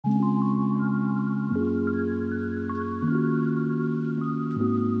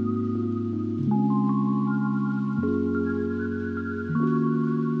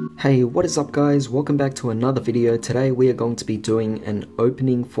Hey, what is up guys? Welcome back to another video. Today we are going to be doing an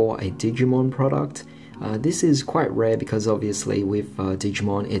opening for a Digimon product. This is quite rare because obviously with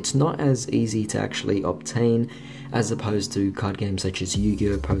Digimon it's not as easy to actually obtain as opposed to card games such as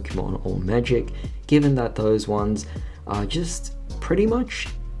Yu-Gi-Oh, Pokemon or Magic, given that those ones are just pretty much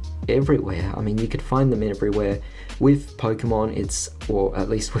everywhere. I mean, you could find them everywhere. With Pokemon, or at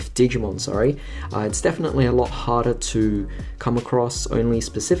least with Digimon, sorry, it's definitely a lot harder to come across. Only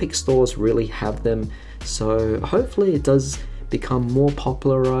specific stores really have them, so hopefully it does become more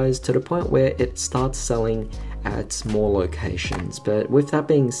popularized to the point where it starts selling at more locations. But with that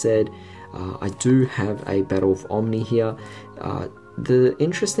being said, I do have a Battle of Omni here. The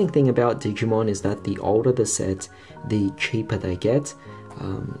interesting thing about Digimon is that the older the set, the cheaper they get.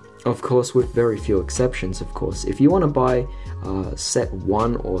 Of course, with very few exceptions, of course. If you want to buy set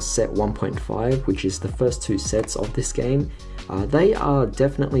 1 or set 1.5, which is the first two sets of this game, they are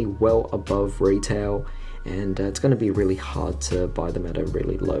definitely well above retail, and it's going to be really hard to buy them at a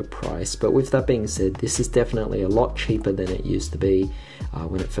really low price. But with that being said, this is definitely a lot cheaper than it used to be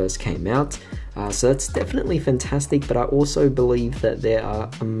when it first came out. So that's definitely fantastic, but I also believe that there are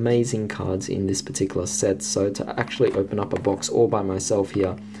amazing cards in this particular set. So to actually open up a box all by myself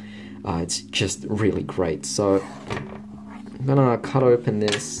here, it's just really great. So I'm gonna cut open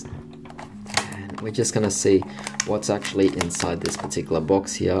this and we're just gonna see what's actually inside this particular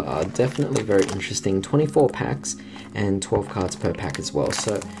box here. Definitely very interesting. 24 packs and 12 cards per pack as well,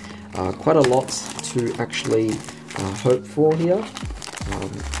 so quite a lot to actually hope for here.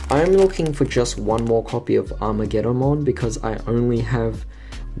 I'm looking for just one more copy of Armageddon because I only have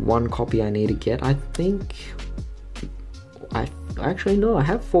one copy I need to get. I think actually no, I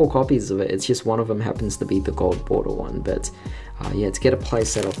have 4 copies of it. It's just one of them happens to be the gold border one, but yeah, to get a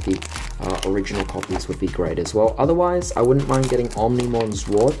playset of the original copies would be great as well. Otherwise, I wouldn't mind getting Omnimon's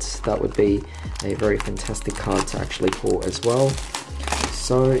Rort. That would be a very fantastic card to actually pull as well.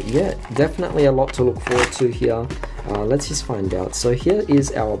 So yeah, definitely a lot to look forward to here. Let's just find out. So here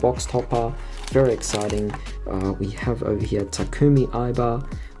is our box topper. Very exciting. We have over here Takumi Aiba,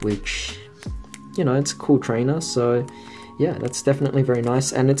 which, you know, it's a cool trainer, so yeah, that's definitely very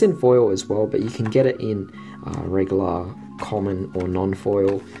nice, and it's in foil as well, but you can get it in regular, common, or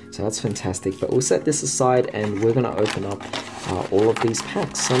non-foil, so that's fantastic. But we'll set this aside and we're going to open up all of these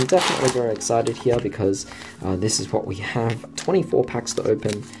packs. So I'm definitely very excited here because this is what we have. 24 packs to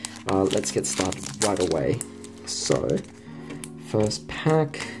open. Let's get started right away. So, first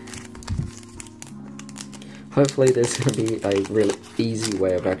pack. Hopefully there's going to be a really easy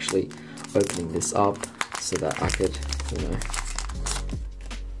way of actually opening this up so that I could, you know,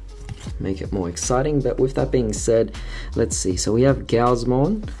 make it more exciting. But with that being said, let's see. So we have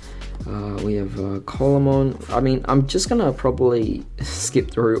Gausmon, we have Colamon. I mean, I'm just gonna probably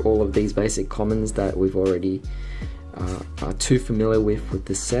skip through all of these basic commons that we've already are too familiar with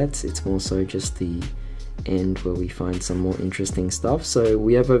the set. It's more so just the end where we find some more interesting stuff. So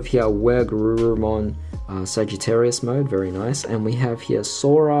we have over here Wergurumon Sagittarius mode, very nice, and we have here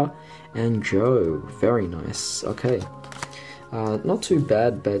Sora and Joe, very nice. Okay, not too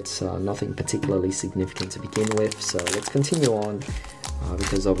bad, but nothing particularly significant to begin with. So let's continue on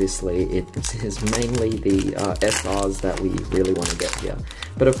because obviously it is mainly the SRs that we really want to get here.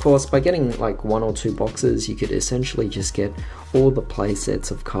 But of course, by getting like 1 or 2 boxes, you could essentially just get all the play sets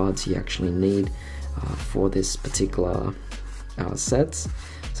of cards you actually need for this particular sets.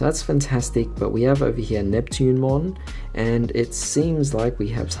 So that's fantastic. But we have over here Neptunemon, and it seems like we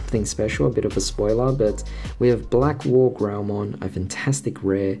have something special, a bit of a spoiler, but we have Black War Graumon, a fantastic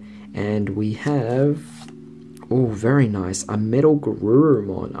rare, and we have, oh, very nice, a Metal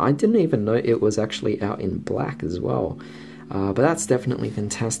Garurumon. I didn't even know it was actually out in black as well. But that's definitely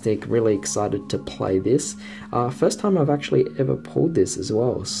fantastic. Really excited to play this. First time I've actually ever pulled this as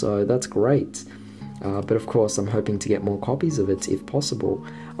well, so that's great. But of course, I'm hoping to get more copies of it if possible.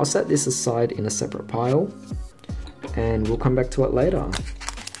 I'll set this aside in a separate pile, and we'll come back to it later.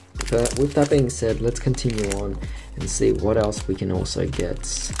 But with that being said, let's continue on and see what else we can also get.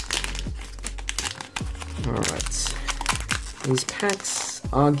 Alright, these packs,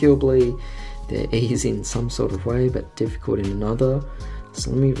 arguably, they're easy in some sort of way, but difficult in another.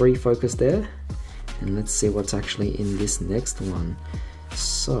 So let me refocus there, and let's see what's actually in this next one.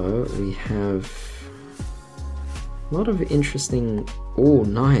 So we have a lot of interesting, oh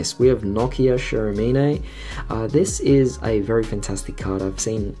nice, we have Nokia Shiramine. This is a very fantastic card. I've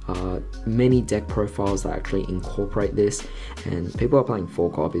seen many deck profiles that actually incorporate this, and people are playing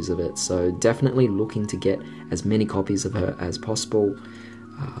 4 copies of it, so definitely looking to get as many copies of her as possible.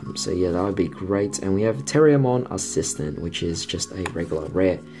 So yeah, that would be great. And we have Terriermon Assistant, which is just a regular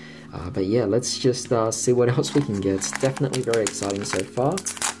rare. But yeah, let's just see what else we can get. It's definitely very exciting so far.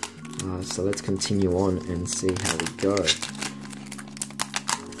 So let's continue on and see how we go.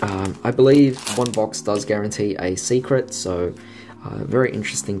 I believe one box does guarantee a secret, so very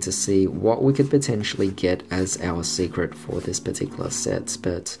interesting to see what we could potentially get as our secret for this particular set,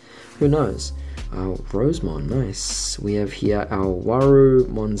 but who knows. Rosemon, nice. We have here our Waru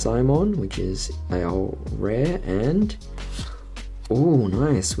Monzaimon, which is our rare, and oh,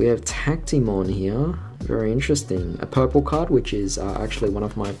 nice. We have Tactimon here. Very interesting. A purple card, which is actually one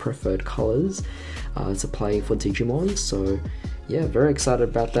of my preferred colors to play for Digimon. So yeah, very excited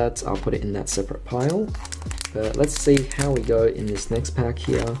about that. I'll put it in that separate pile. But let's see how we go in this next pack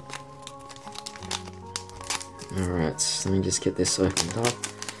here. Alright, let me just get this opened up.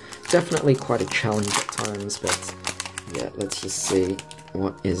 Definitely quite a challenge at times, but yeah, let's just see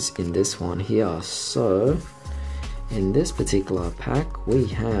what is in this one here. So in this particular pack, we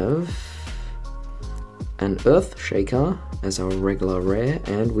have an Earth Shaker as our regular rare,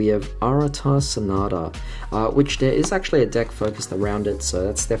 and we have Arata Sonata, which there is actually a deck focused around it, so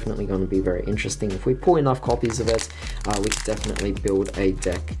that's definitely going to be very interesting. If we pull enough copies of it, we could definitely build a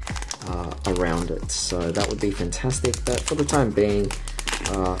deck around it, so that would be fantastic. But for the time being,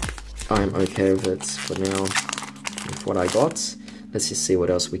 I'm okay with it for now with what I got. Let's just see what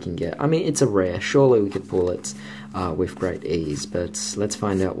else we can get. I mean, it's a rare, surely we could pull it with great ease, but let's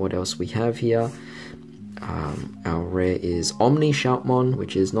find out what else we have here. Our rare is Omni Shoutmon,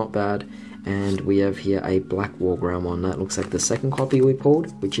 which is not bad, and we have here a Black Wargroundmon. That looks like the second copy we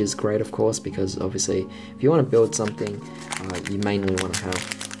pulled, which is great, of course, because obviously if you want to build something, you mainly want to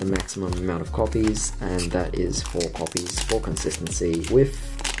have the maximum amount of copies, and that is 4 copies for consistency, with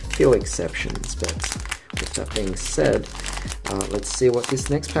few exceptions. But with that being said, let's see what this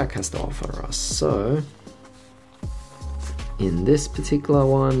next pack has to offer us. So in this particular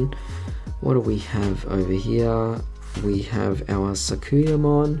one, what do we have over here? We have our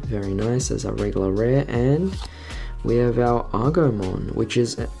Sakuyamon, very nice, as a regular rare, and we have our Argomon, which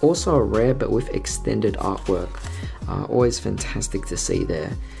is also a rare but with extended artwork. Always fantastic to see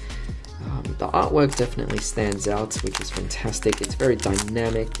there. The artwork definitely stands out, which is fantastic. It's very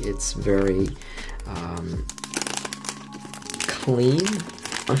dynamic, it's very clean,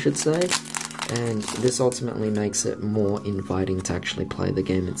 I should say. And this ultimately makes it more inviting to actually play the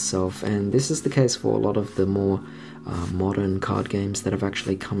game itself, and this is the case for a lot of the more modern card games that have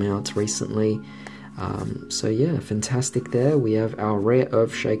actually come out recently. So yeah, fantastic there. We have our rare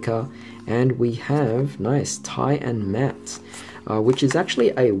Earthshaker, and we have, nice, Tai and Matt, which is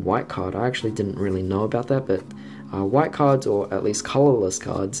actually a white card. I actually didn't really know about that, but white cards, or at least colorless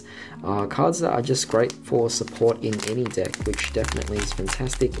cards, are cards that are just great for support in any deck, which definitely is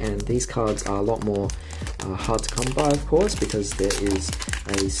fantastic. And these cards are a lot more hard to come by, of course, because there is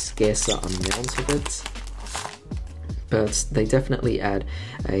a scarcer amount of it, but they definitely add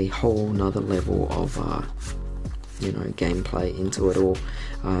a whole nother level of you know, gameplay into it all,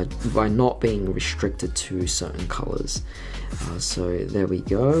 by not being restricted to certain colors. So there we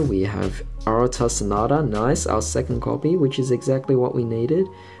go. We have Arata Sonata, nice, our second copy, which is exactly what we needed.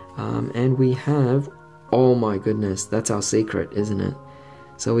 And we have, oh my goodness, that's our secret, isn't it?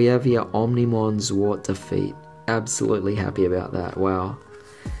 So we have here Omnimon Zwart Defeat. Absolutely happy about that. Wow,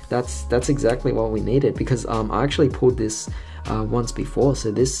 that's exactly what we needed, because I actually pulled this once before,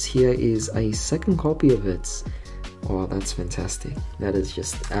 so this here is a second copy of it. Oh, that's fantastic. That is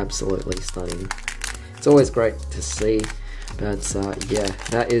just absolutely stunning. It's always great to see, but yeah,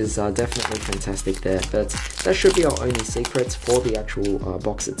 that is definitely fantastic there. But that should be our only secrets for the actual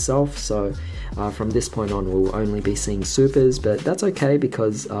box itself, so from this point on we'll only be seeing supers, but that's okay,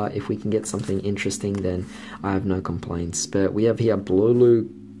 because if we can get something interesting, then I have no complaints. But we have here Blulu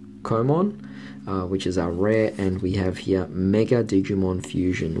Komon, which is our rare, and we have here Mega Digimon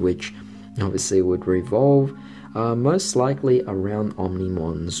Fusion, which obviously would revolve most likely around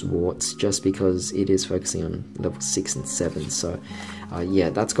Omnimon's warts, just because it is focusing on level 6 and 7. So yeah,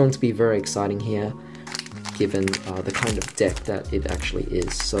 that's going to be very exciting here, given the kind of deck that it actually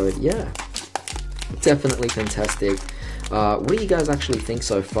is. So yeah, definitely fantastic. What do you guys actually think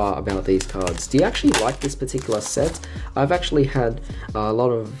so far about these cards? Do you actually like this particular set? I've actually had a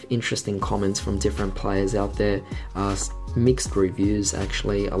lot of interesting comments from different players out there, mixed reviews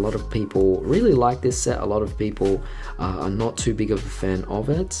actually. A lot of people really like this set, a lot of people are not too big of a fan of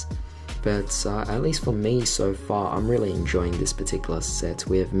it, but at least for me so far, I'm really enjoying this particular set.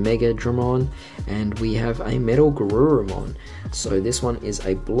 We have Mega Dramon, and we have a Metal Garurumon. So this one is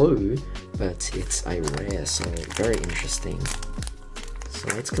a blue, but it's a rare, so very interesting. So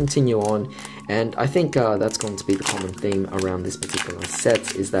let's continue on And I think that's going to be the common theme around this particular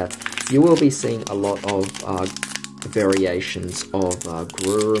set, is that you will be seeing a lot of variations of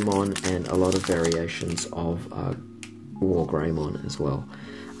Garurumon and a lot of variations of Wargreymon as well,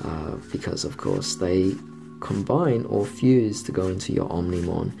 because of course they combine or fuse to go into your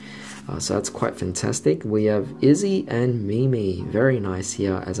Omnimon. So that's quite fantastic. We have Izzy and Mimi, very nice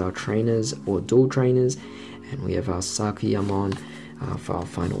here as our trainers or dual trainers, and we have our Sakuyamon for our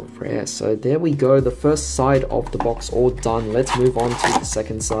final rare. So there we go, the first side of the box all done. Let's move on to the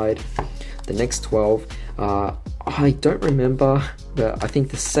second side, the next 12. I don't remember, but I think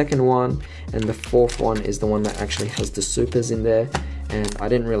the second one and the fourth one is the one that actually has the supers in there, and I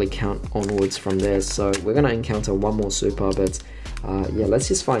didn't really count onwards from there, so we're going to encounter one more super, but yeah, let's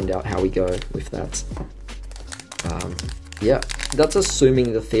just find out how we go with that. Yeah, that's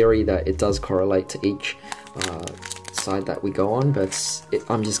assuming the theory that it does correlate to each side that we go on, but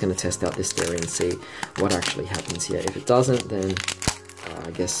I'm just going to test out this theory and see what actually happens here. If it doesn't, then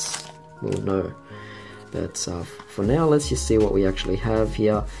I guess we'll know. But for now, let's just see what we actually have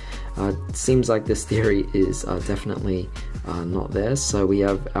here. It seems like this theory is definitely not there. So we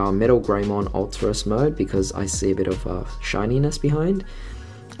have our Metal Greymon Ultras mode, because I see a bit of shininess behind.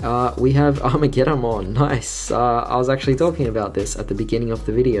 We have Armageddonmon, nice. I was actually talking about this at the beginning of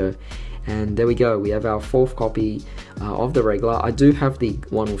the video. And there we go, we have our fourth copy of the regular. I do have the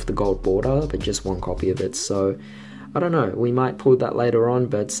one with the gold border, but just one copy of it. So I don't know, we might pull that later on,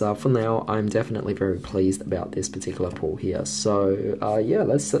 but for now, I'm definitely very pleased about this particular pull here. So yeah,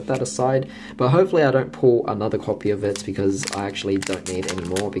 let's set that aside, but hopefully I don't pull another copy of it, because I actually don't need any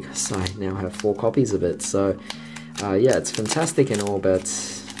more, because I now have 4 copies of it. So yeah, it's fantastic and all, but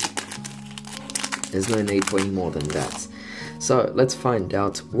there's no need for any more than that. So let's find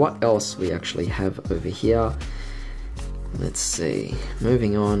out what else we actually have over here. Let's see,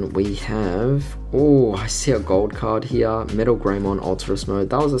 moving on, we have, oh, I see a gold card here, Metal Greymon Ultras mode.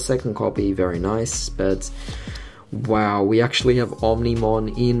 That was a second copy, very nice, but wow, we actually have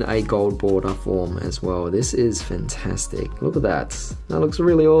Omnimon in a gold border form as well. This is fantastic, look at that, that looks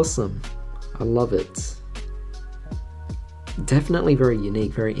really awesome, I love it. Definitely very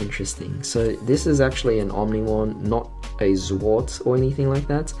unique, very interesting. So this is actually an Omnimon, not a Zwart or anything like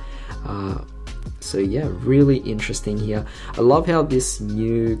that. So yeah, really interesting here. I love how this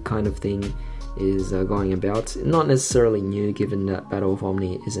new kind of thing is going about. Not necessarily new, given that Battle of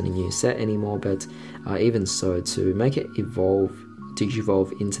Omni isn't a new set anymore, but even so, to make it evolve,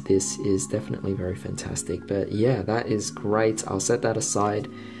 digivolve into this is definitely very fantastic. But yeah, that is great. I'll set that aside,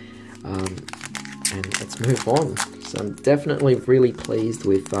 and let's move on. So I'm definitely really pleased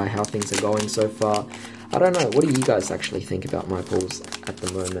with how things are going so far. I don't know, what do you guys actually think about my pulls at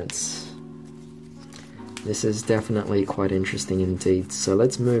the moment? This is definitely quite interesting indeed. So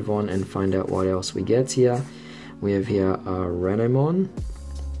let's move on and find out what else we get here. We have here Renamon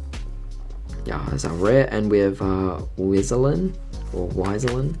as our rare, and we have Wizelin or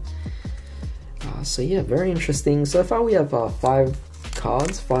Wizelin. So yeah, very interesting. So far we have 5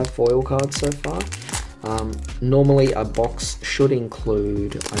 cards, 5 foil cards so far. Normally a box should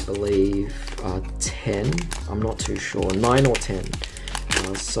include, I believe, 10. I'm not too sure, 9 or 10.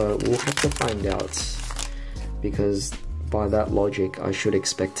 So we'll have to find out, because by that logic I should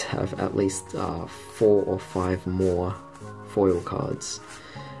expect to have at least 4 or 5 more foil cards.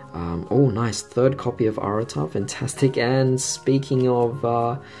 Oh nice, 3rd copy of Arata, fantastic. And speaking of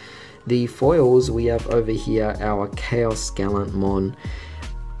the foils, we have over here our Chaos Gallantmon.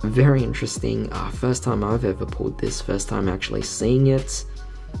 Very interesting, first time I've ever pulled this, first time actually seeing it.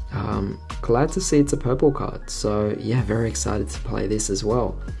 Glad to see it's a purple card, so yeah, very excited to play this as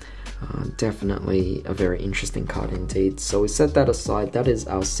well. Definitely a very interesting card indeed. So we set that aside, that is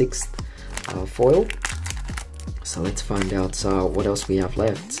our 6th foil. So let's find out what else we have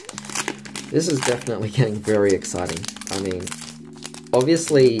left. This is definitely getting very exciting. I mean,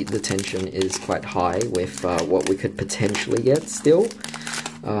 obviously the tension is quite high with what we could potentially get still.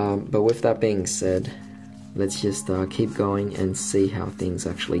 But with that being said, let's just keep going and see how things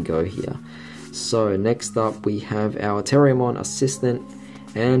actually go here. So next up we have our Terriermon Assistant,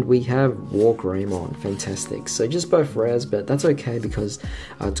 and we have Wargreymon, fantastic. So just both rares, but that's okay, because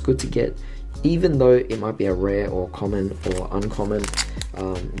it's good to get, even though it might be a rare or common or uncommon,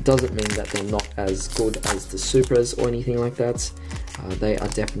 doesn't mean that they're not as good as the supers or anything like that. They are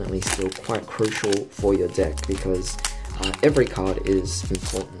definitely still quite crucial for your deck, because every card is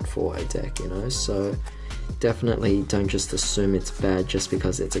important for a deck, you know, so definitely don't just assume it's bad just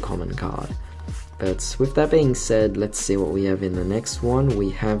because it's a common card. But with that being said, let's see what we have in the next one. We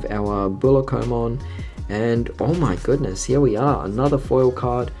have our Bullakomon, and oh my goodness, here we are, another foil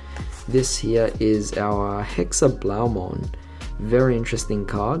card. this here is our Hexablaumon. Very interesting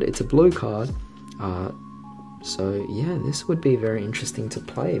card. It's a blue card. So yeah, this would be very interesting to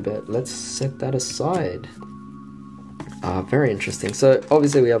play, but let's set that aside. Very interesting. So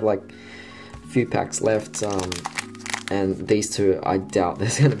obviously we have like a few packs left, and these two, I doubt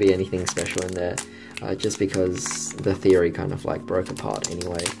there's going to be anything special in there, just because the theory kind of like broke apart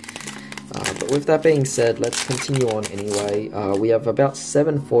anyway. But with that being said, let's continue on anyway. We have about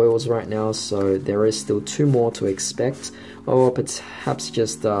 7 foils right now, so there is still 2 more to expect, or perhaps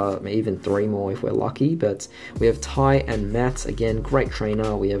just even 3 more if we're lucky. But we have Ty and Matt, again, great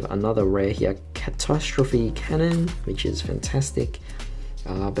trainer. We have another rare here, Catastrophe Cannon, which is fantastic.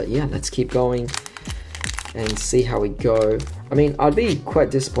 But yeah, let's keep going and see how we go. I mean, I'd be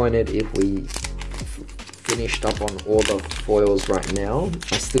quite disappointed if we finished up on all the foils right now.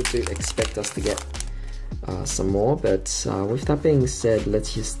 I still do expect us to get some more, but with that being said,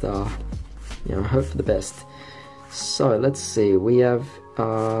 let's just you know, hope for the best. So let's see, we have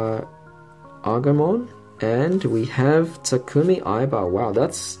Argomon and we have Takumi Aiba. Wow,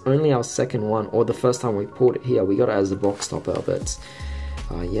 that's only our second one, or the first time we pulled it here. We got it as a box topper, but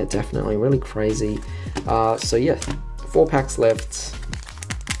yeah, definitely really crazy. So yeah, 4 packs left.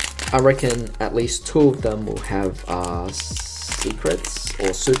 I reckon at least 2 of them will have secrets,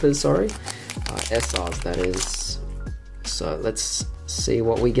 or supers, sorry. SRs, that is. So let's see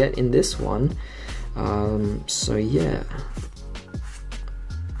what we get in this one. So yeah,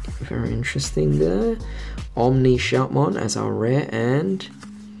 very interesting there. Omni Shoutmon as our rare, and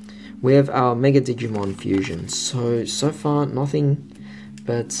we have our Mega Digimon Fusion. So far nothing,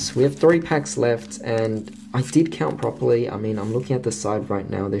 but we have 3 packs left, and I did count properly. I mean, I'm looking at the side right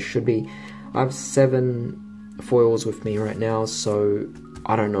now. There should be, I have 7 foils with me right now, so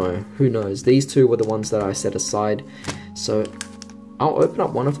I don't know. Who knows? These 2 were the ones that I set aside. So I'll open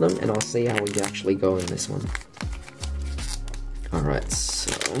up one of them and I'll see how we actually go in this one. Alright,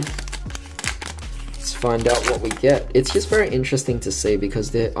 so let's find out what we get. It's just very interesting to see because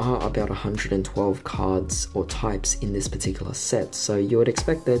there are about 112 cards or types in this particular set, so you would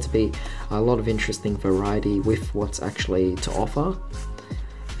expect there to be a lot of interesting variety with what's actually to offer.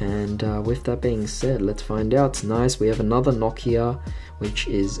 And with that being said, let's find out. Nice, we have another Nokia, which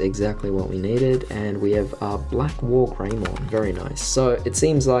is exactly what we needed, and we have Black War Greymon. Very nice. So it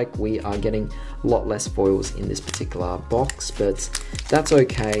seems like we are getting a lot less foils in this particular box, but that's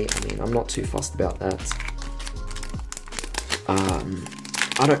okay. I mean, I'm not too fussed about that.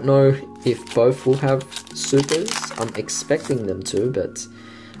 I don't know if both will have supers. I'm expecting them to, but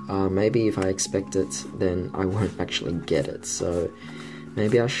maybe if I expect it, then I won't actually get it. So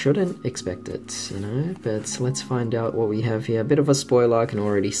maybe I shouldn't expect it, you know, but let's find out what we have here. A bit of a spoiler, I can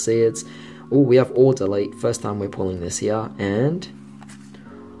already see it. Oh, we have All Delete, first time we're pulling this here, and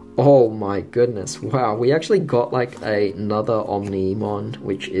oh my goodness, wow, we actually got like another Omnimon,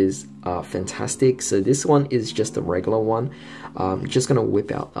 which is fantastic. So this one is just a regular one. Just gonna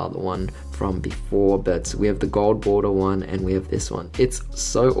whip out the other one from before, but we have the gold border one and we have this one. It's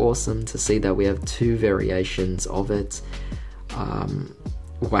so awesome to see that we have 2 variations of it.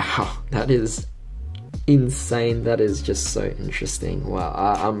 Wow, that is insane. That is just so interesting. Wow,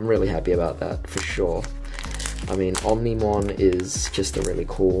 I'm really happy about that for sure. I mean, Omnimon is just a really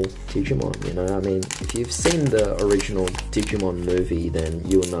cool Digimon, you know. I mean, if you've seen the original Digimon movie, then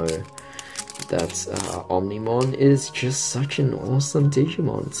you'll know that Omnimon is just such an awesome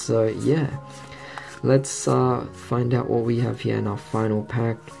Digimon. So yeah, let's find out what we have here in our final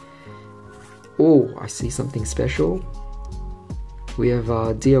pack. Oh, I see something special. We have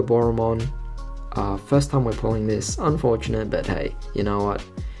Diaboromon. First time we're pulling this, unfortunate, but hey, you know what?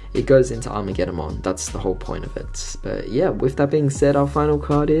 It goes into Armageddon. That's the whole point of it. But yeah, with that being said, our final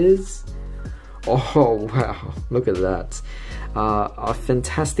card is... oh wow, look at that. A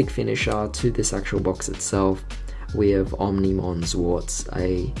fantastic finisher to this actual box itself. We have Omnimon Zwarts,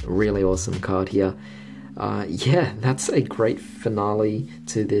 a really awesome card here. Yeah, that's a great finale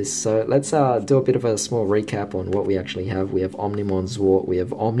to this. So let's do a bit of a small recap on what we actually have. We have Omnimon Zwart, we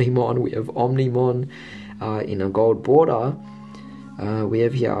have Omnimon in a gold border. We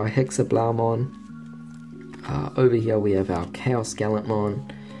have here our Hexablaumon. Over here we have our Chaos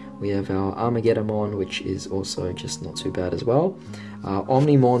Gallantmon. We have our Armageddon, which is also just not too bad as well.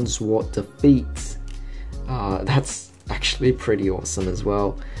 Omnimon Zwart Defeat. That's actually pretty awesome as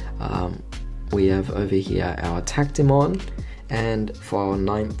well. We have over here our Tactimon, and for our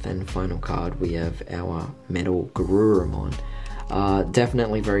 9th and final card we have our Metal Garurumon.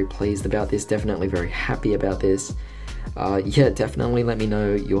 Definitely very pleased about this, definitely very happy about this. Yeah, definitely let me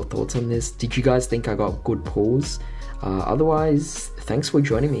know your thoughts on this. Did you guys think I got good pulls? Otherwise, thanks for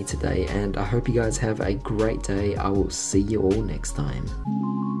joining me today, and I hope you guys have a great day. I will see you all next time.